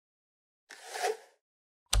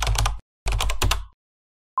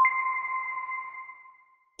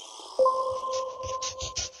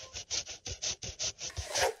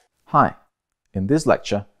Hi, in this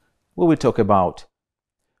lecture, we will talk about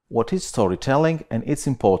what is storytelling and its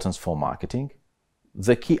importance for marketing,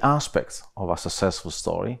 the key aspects of a successful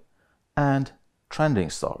story, and trending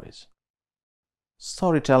stories.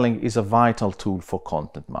 Storytelling is a vital tool for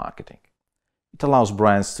content marketing. It allows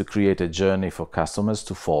brands to create a journey for customers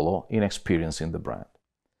to follow in experiencing the brand.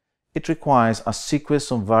 It requires a sequence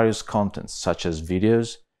of various contents such as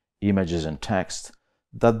videos, images and text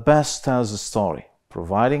that best tells the story,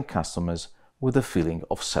 providing customers with a feeling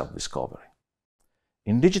of self-discovery.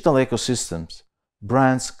 In digital ecosystems,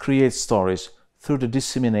 brands create stories through the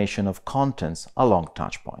dissemination of contents along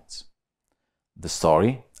touchpoints. The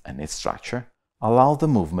story and its structure allow the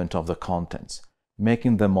movement of the contents,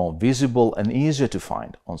 making them more visible and easier to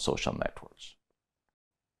find on social networks.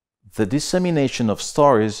 The dissemination of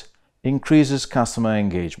stories increases customer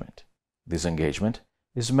engagement. This engagement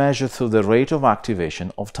is measured through the rate of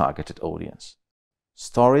activation of targeted audience.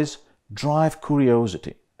 Stories drive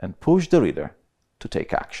curiosity and push the reader to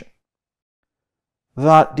take action. There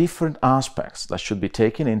are different aspects that should be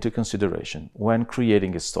taken into consideration when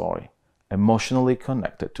creating a story emotionally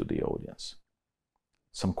connected to the audience.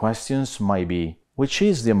 Some questions might be: which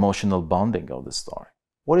is the emotional bonding of the story?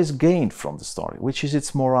 What is gained from the story? Which is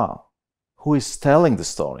its morale? Who is telling the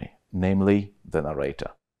story, namely the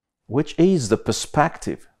narrator? Which is the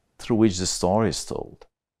perspective through which the story is told?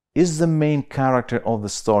 Is the main character of the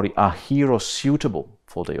story a hero suitable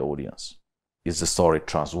for the audience? Is the story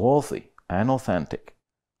trustworthy and authentic?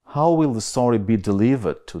 How will the story be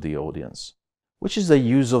delivered to the audience? Which is the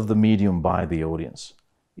use of the medium by the audience?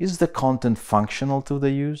 Is the content functional to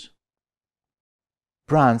the use?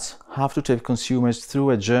 Brands have to take consumers through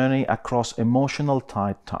a journey across emotional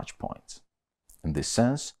tight touchpoints. In this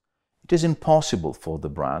sense, it is impossible for the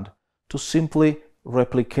brand to simply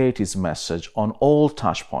replicate its message on all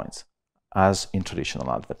touchpoints as in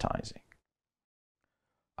traditional advertising.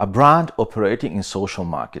 A brand operating in social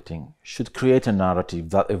marketing should create a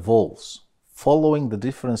narrative that evolves, following the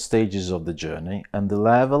different stages of the journey and the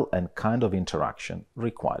level and kind of interaction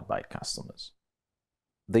required by customers.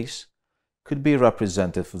 This could be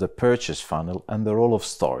represented through the purchase funnel and the role of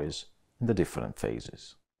stories in the different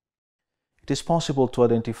phases. It is possible to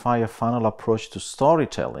identify a funnel approach to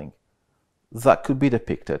storytelling that could be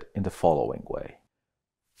depicted in the following way.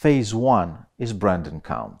 Phase 1 is brand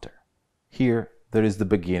encounter. Here, there is the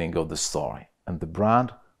beginning of the story, and the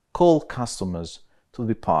brand calls customers to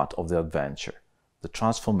be part of the adventure, the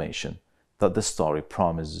transformation that the story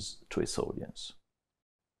promises to its audience.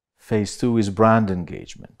 Phase 2 is brand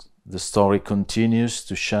engagement. The story continues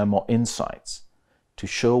to share more insights, to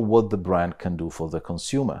show what the brand can do for the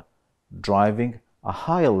consumer, driving a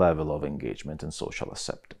higher level of engagement and social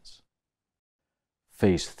acceptance.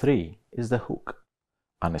 Phase 3 is the hook.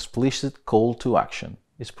 An explicit call to action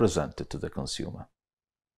is presented to the consumer.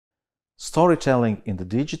 Storytelling in the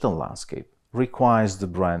digital landscape requires the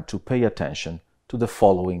brand to pay attention to the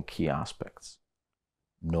following key aspects: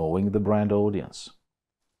 knowing the brand audience,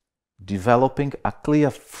 developing a clear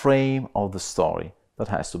frame of the story that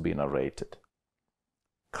has to be narrated,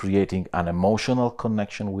 creating an emotional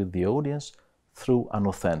connection with the audience through an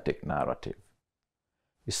authentic narrative,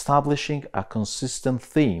 establishing a consistent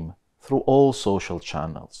theme through all social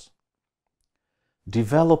channels,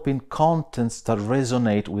 developing contents that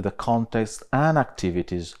resonate with the context and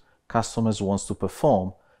activities customers want to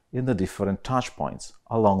perform in the different touchpoints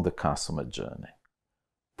along the customer journey,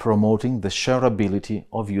 promoting the shareability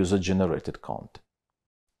of user-generated content.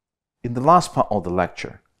 In the last part of the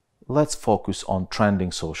lecture, let's focus on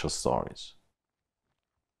trending social stories.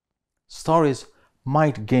 Stories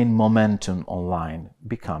might gain momentum online,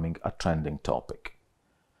 becoming a trending topic.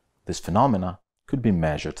 This phenomena could be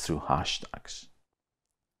measured through hashtags.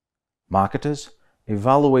 Marketers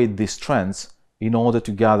evaluate these trends in order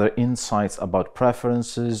to gather insights about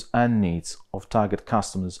preferences and needs of target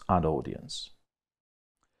customers and audience.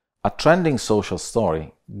 A trending social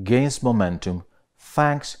story gains momentum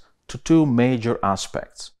thanks to two major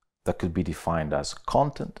aspects that could be defined as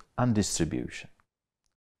content and distribution.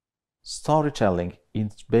 Storytelling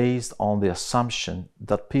is based on the assumption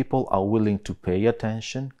that people are willing to pay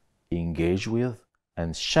attention, engage with,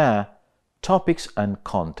 and share topics and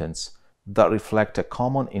contents that reflect a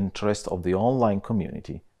common interest of the online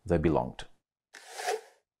community they belong to.